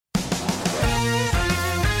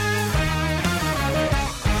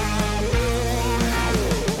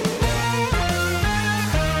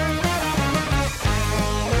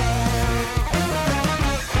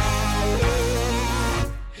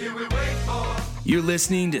You're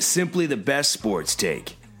listening to Simply the Best Sports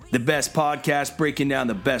Take, the best podcast breaking down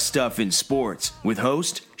the best stuff in sports with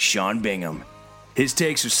host Sean Bingham. His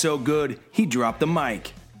takes are so good, he dropped the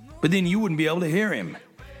mic, but then you wouldn't be able to hear him,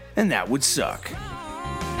 and that would suck.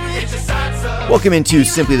 Welcome into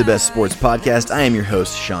Simply the Best Sports Podcast. I am your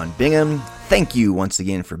host, Sean Bingham. Thank you once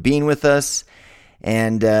again for being with us.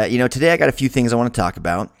 And, today I got a few things I want to talk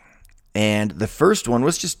about. And the first one,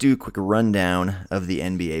 let's just do a quick rundown of the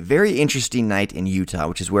NBA. Very interesting night in Utah,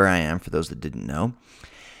 which is where I am, for those that didn't know.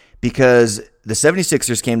 Because the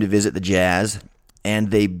 76ers came to visit the Jazz,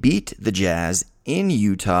 and they beat the Jazz in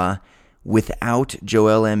Utah without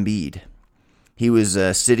Joel Embiid. He was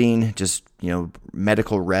sitting, just,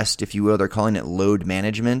 medical rest, if you will. They're calling it load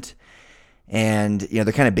management. And,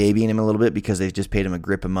 they're kind of babying him a little bit because they just paid him a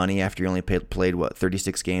grip of money after he only played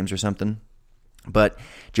 36 games or something. But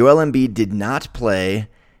Joel Embiid did not play,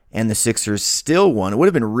 and the Sixers still won. It would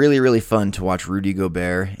have been really, really fun to watch Rudy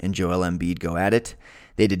Gobert and Joel Embiid go at it.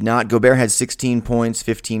 They did not. Gobert had 16 points,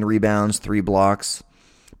 15 rebounds, 3 blocks,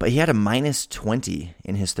 but he had a minus 20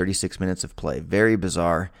 in his 36 minutes of play. Very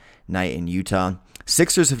bizarre night in Utah.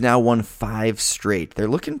 Sixers have now won 5 straight. They're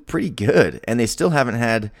looking pretty good, and they still haven't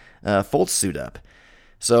had Fultz suit up.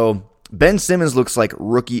 So Ben Simmons looks like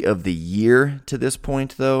Rookie of the Year to this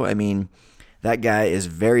point, though. I mean, that guy is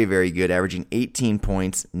very, very good, averaging 18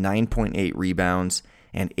 points, 9.8 rebounds,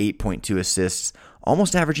 and 8.2 assists,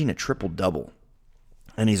 almost averaging a triple-double.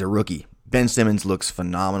 And he's a rookie. Ben Simmons looks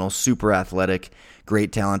phenomenal, super athletic,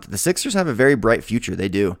 great talent. The Sixers have a very bright future. They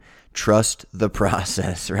do. Trust the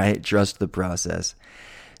process, right? Trust the process.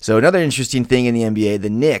 So another interesting thing in the NBA,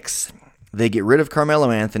 the Knicks, they get rid of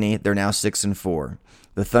Carmelo Anthony. They're now 6-4.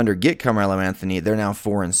 The Thunder get Carmelo Anthony. They're now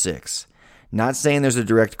 4-6. Not saying there's a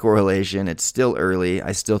direct correlation. It's still early.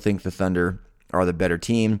 I still think the Thunder are the better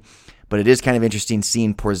team. But it is kind of interesting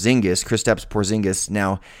seeing Kristaps Porzingis,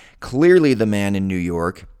 now clearly the man in New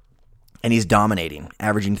York. And he's dominating,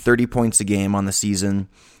 averaging 30 points a game on the season,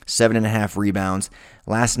 7.5 rebounds.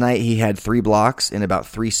 Last night he had 3 blocks in about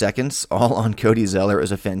 3 seconds, all on Cody Zeller. It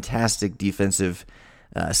was a fantastic defensive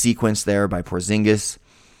sequence there by Porzingis.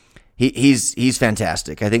 He's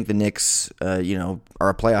fantastic. I think the Knicks, are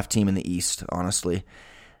a playoff team in the East, honestly.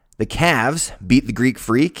 The Cavs beat the Greek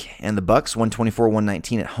Freak, and the Bucks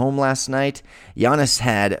 124-119 at home last night. Giannis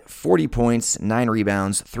had 40 points, 9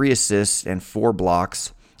 rebounds, 3 assists, and 4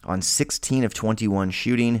 blocks on 16 of 21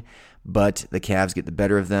 shooting, but the Cavs get the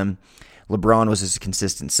better of them. LeBron was his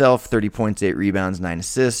consistent self, 30 points, 8 rebounds, 9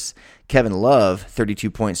 assists. Kevin Love, 32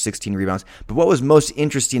 points, 16 rebounds. But what was most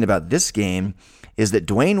interesting about this game is that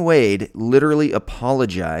Dwayne Wade literally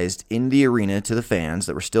apologized in the arena to the fans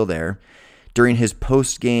that were still there during his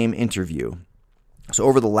post-game interview. So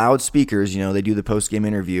over the loudspeakers, they do the post-game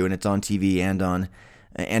interview, and it's on TV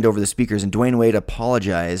and over the speakers. And Dwayne Wade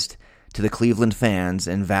apologized to the Cleveland fans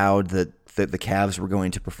and vowed that the Cavs were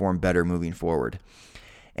going to perform better moving forward.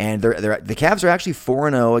 And the Cavs are actually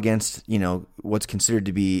 4-0 against what's considered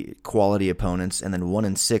to be quality opponents, and then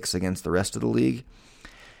 1-6 against the rest of the league.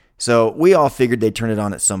 So we all figured they'd turn it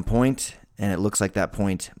on at some point, and it looks like that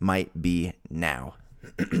point might be now.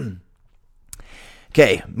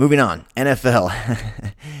 Okay, moving on. NFL.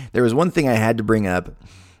 There was one thing I had to bring up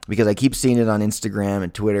because I keep seeing it on Instagram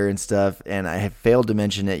and Twitter and stuff, and I have failed to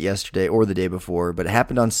mention it yesterday or the day before, but it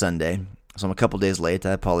happened on Sunday, so I'm a couple days late.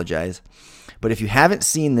 I apologize. But if you haven't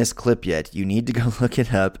seen this clip yet, you need to go look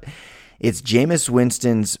it up. It's Jameis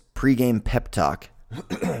Winston's pregame pep talk.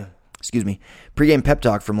 Pregame pep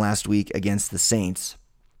talk from last week against the Saints.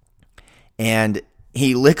 And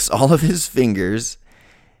he licks all of his fingers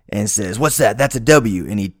and says, "What's that? That's a W."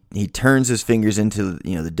 And he turns his fingers into,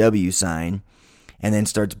 the W sign, and then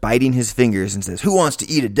starts biting his fingers and says, "Who wants to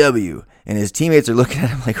eat a W?" And his teammates are looking at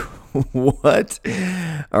him like, "What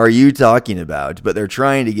are you talking about?" But they're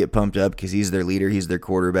trying to get pumped up because he's their leader, he's their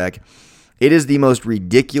quarterback. It is the most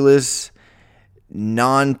ridiculous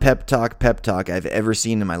non-pep talk I've ever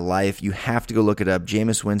seen in my life. You have to go look it up.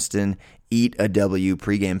 Jameis Winston, eat a W,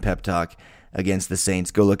 pregame pep talk against the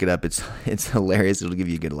Saints. Go look it up. It's hilarious. It'll give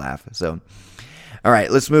you a good laugh. So, all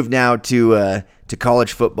right, let's move now to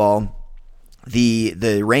college football. The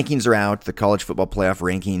rankings are out. The college football playoff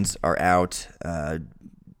rankings are out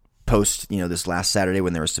post this last Saturday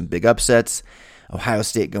when there were some big upsets. Ohio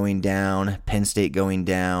State going down, Penn State going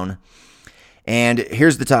down. And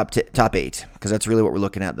here's the top 8, because that's really what we're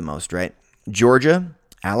looking at the most, right? Georgia,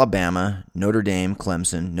 Alabama, Notre Dame,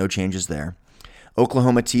 Clemson, no changes there.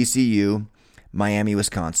 Oklahoma, TCU, Miami,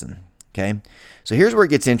 Wisconsin. Okay? So here's where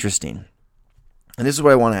it gets interesting. And this is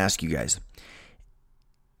what I want to ask you guys.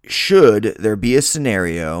 Should there be a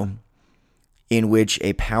scenario in which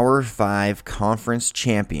a Power 5 conference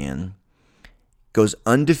champion goes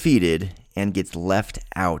undefeated and gets left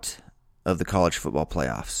out of the college football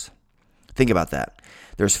playoffs. Think about that.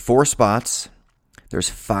 There's 4 spots. There's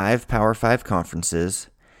 5 Power 5 conferences.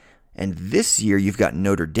 And this year you've got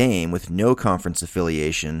Notre Dame with no conference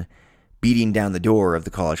affiliation beating down the door of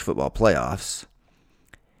the college football playoffs.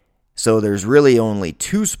 So there's really only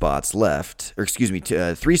 2 spots left, or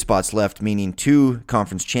 3 spots left, meaning 2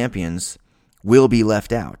 conference champions will be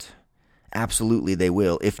left out. Absolutely they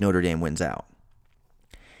will if Notre Dame wins out.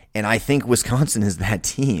 And I think Wisconsin is that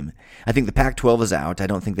team. I think the Pac-12 is out. I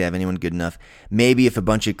don't think they have anyone good enough. Maybe if a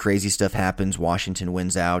bunch of crazy stuff happens, Washington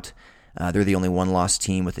wins out. They're the only one-loss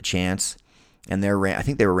team with a chance. And I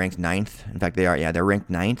think they were ranked 9th. In fact, they are. Yeah, they're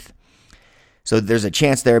ranked 9th. So there's a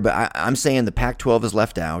chance there, but I'm saying the Pac-12 is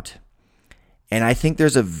left out. And I think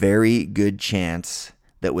there's a very good chance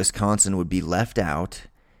that Wisconsin would be left out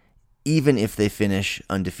even if they finish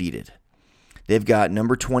undefeated. They've got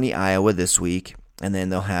number 20 Iowa this week, and then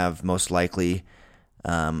they'll have most likely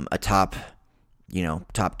a top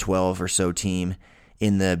 12 or so team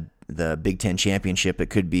in the Big Ten championship. It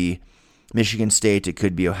could be Michigan State, it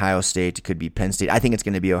could be Ohio State, it could be Penn State. I think it's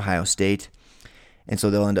going to be Ohio State, and so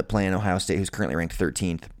they'll end up playing Ohio State, who's currently ranked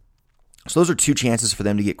 13th. So those are 2 chances for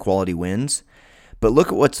them to get quality wins. But look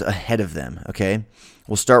at what's ahead of them, okay?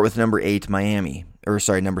 We'll start with number 7 Miami,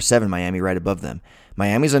 right above them.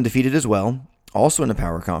 Miami's undefeated as well, also in the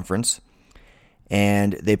Power Conference.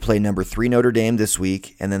 And they play number 3 Notre Dame this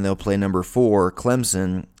week, and then they'll play number 4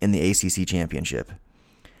 Clemson in the ACC Championship.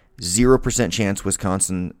 0% chance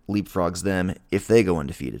Wisconsin leapfrogs them if they go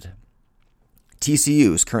undefeated.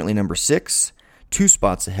 TCU is currently number 6, 2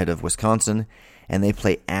 spots ahead of Wisconsin, and they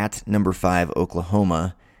play at number 5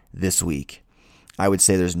 Oklahoma this week. I would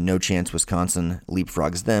say there's no chance Wisconsin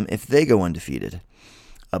leapfrogs them if they go undefeated.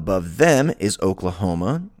 Above them is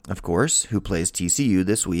Oklahoma, of course, who plays TCU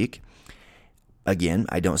this week. Again,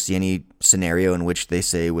 I don't see any scenario in which they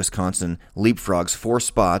say Wisconsin leapfrogs 4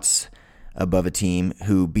 spots above a team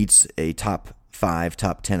who beats a top 5,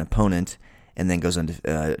 top 10 opponent and then goes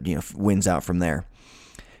wins out from there.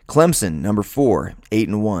 Clemson, number 4,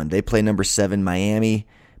 8-1. They play number 7 Miami,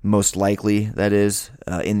 most likely, that is,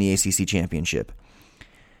 in the ACC Championship.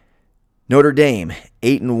 Notre Dame,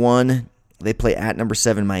 8-1. They play at number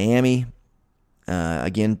 7 Miami.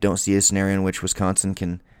 Again, don't see a scenario in which Wisconsin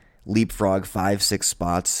can leapfrog 5-6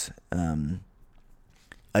 spots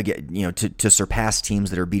again, to surpass teams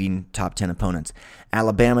that are beating top 10 opponents.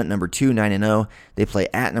 Alabama, number 2, 9-0. They play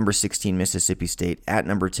at number 16 Mississippi State, at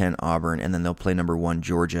number 10 Auburn, and then they'll play number 1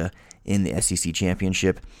 Georgia in the SEC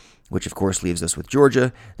Championship, which of course leaves us with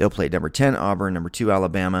Georgia. They'll play number 10 Auburn, number 2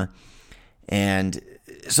 Alabama. And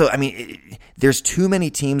so, there's too many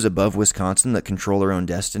teams above Wisconsin that control their own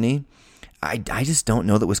destiny. I just don't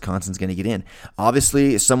know that Wisconsin's going to get in.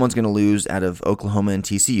 Obviously, someone's going to lose out of Oklahoma and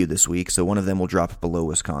TCU this week, so one of them will drop below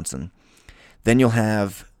Wisconsin. Then you'll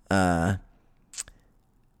have, Notre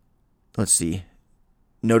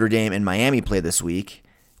Dame and Miami play this week.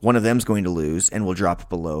 One of them's going to lose and will drop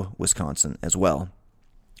below Wisconsin as well.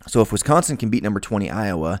 So if Wisconsin can beat number 20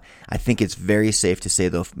 Iowa, I think it's very safe to say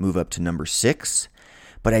they'll move up to number 6,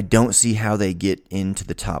 but I don't see how they get into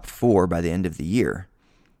the top 4 by the end of the year.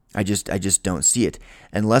 I just don't see it.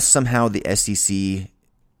 Unless somehow the SEC,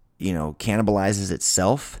 cannibalizes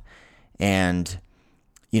itself and,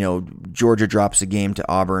 Georgia drops a game to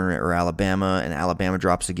Auburn or Alabama and Alabama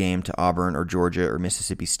drops a game to Auburn or Georgia or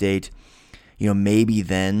Mississippi State, maybe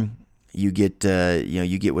then you get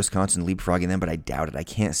Wisconsin leapfrogging them, but I doubt it. I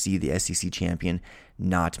can't see the SEC champion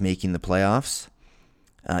not making the playoffs,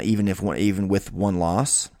 even with one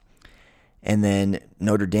loss. And then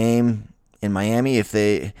Notre Dame in Miami, if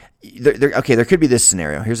there could be this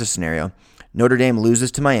scenario. Here's a scenario. Notre Dame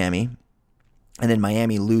loses to Miami, and then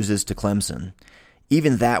Miami loses to Clemson.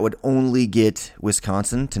 Even that would only get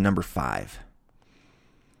Wisconsin to number 5.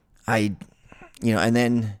 And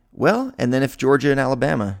then if Georgia and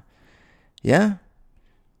Alabama, yeah.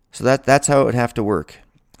 So that's how it would have to work.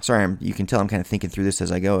 Sorry, you can tell I'm kind of thinking through this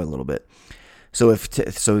as I go a little bit. So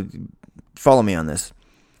follow me on this.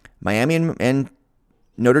 Miami and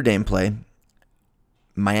Notre Dame play.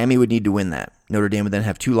 Miami would need to win that. Notre Dame would then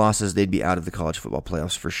have 2 losses. They'd be out of the college football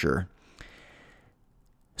playoffs for sure.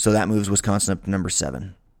 So that moves Wisconsin up to number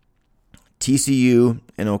 7. TCU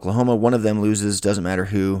and Oklahoma, one of them loses. Doesn't matter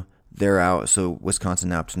who. They're out. So Wisconsin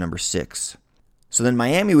now up to number 6. So then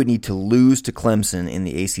Miami would need to lose to Clemson in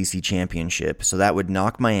the ACC Championship. So that would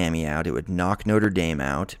knock Miami out. It would knock Notre Dame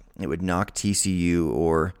out. It would knock TCU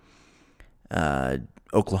or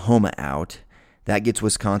Oklahoma out. That gets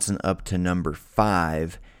Wisconsin up to number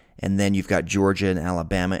 5. and then you've got Georgia and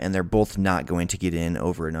Alabama, and they're both not going to get in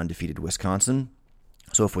over an undefeated Wisconsin.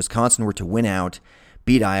 So if Wisconsin were to win out,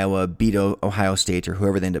 beat Iowa, beat Ohio State, or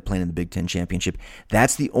whoever they end up playing in the Big Ten championship,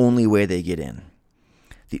 that's the only way they get in.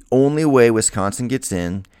 The only way Wisconsin gets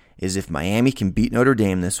in is if Miami can beat Notre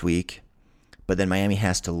Dame this week, but then Miami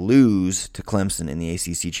has to lose to Clemson in the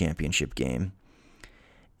ACC championship game.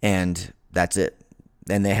 And that's it.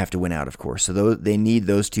 And they have to win out, of course. So they need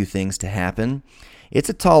those two things to happen. It's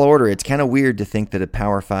a tall order. It's kind of weird to think that a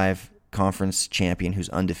Power 5 conference champion who's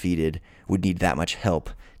undefeated would need that much help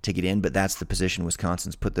to get in, but that's the position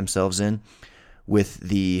Wisconsin's put themselves in with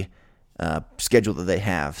the schedule that they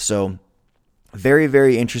have. So very,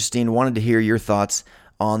 very interesting. Wanted to hear your thoughts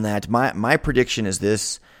on that. My prediction is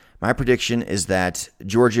this. My prediction is that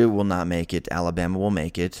Georgia will not make it. Alabama will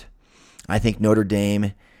make it. I think Notre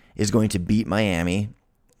Dame is going to beat Miami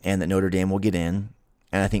and that Notre Dame will get in.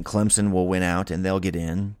 And I think Clemson will win out and they'll get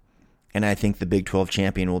in. And I think the Big 12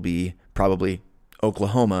 champion will be probably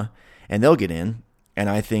Oklahoma and they'll get in. And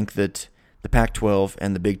I think that the Pac-12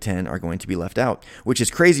 and the Big 10 are going to be left out, which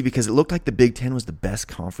is crazy because it looked like the Big 10 was the best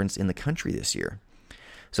conference in the country this year.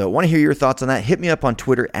 So I want to hear your thoughts on that. Hit me up on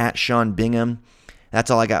Twitter at Sean Bingham.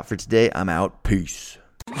 That's all I got for today. I'm out. Peace.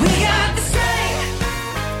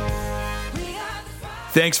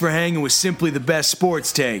 Thanks for hanging with Simply the Best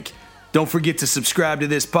Sports Take. Don't forget to subscribe to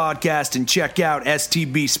this podcast and check out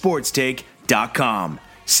stbsportstake.com.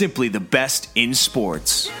 Simply the best in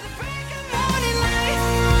sports.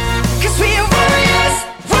 'Cause we are warriors.